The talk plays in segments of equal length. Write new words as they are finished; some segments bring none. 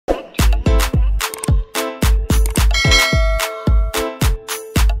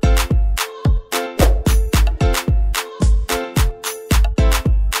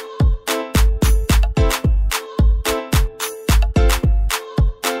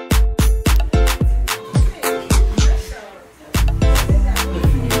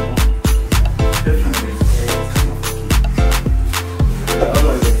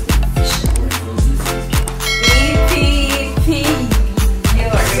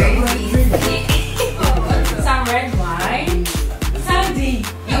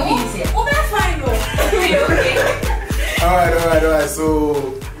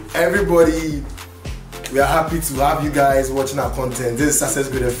are happy to have you guys watching our content. This is Success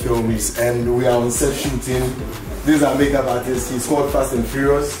Graded Films, and we are on set shooting. This is our makeup artist. He's called Fast and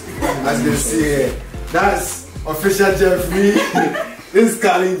Furious. As you can see here, that's official Jeffrey. This is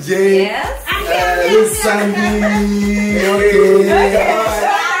Carlin Jane. Yes. This is Sandy. Okay.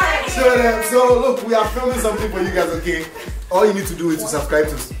 Show them. So look, we are filming something for you guys. Okay. All you need to do is to subscribe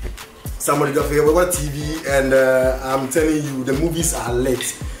to ibrahimsamueldegraftyeboah TV, and I'm telling you, the movies are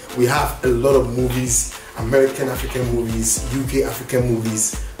lit. We have a lot of movies: American African movies, UK African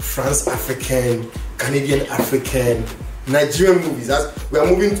movies, France African, Canadian African, Nigerian movies. We are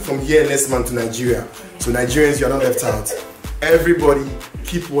moving from here next month to Nigeria. So Nigerians, you are not left out. Everybody,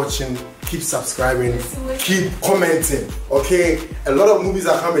 keep watching, keep subscribing, keep commenting. Okay, a lot of movies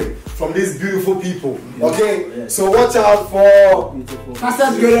are coming from these beautiful people. Okay, so watch out for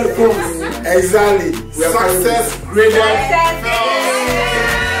Success Graded Films. Exactly. Success Graded Films.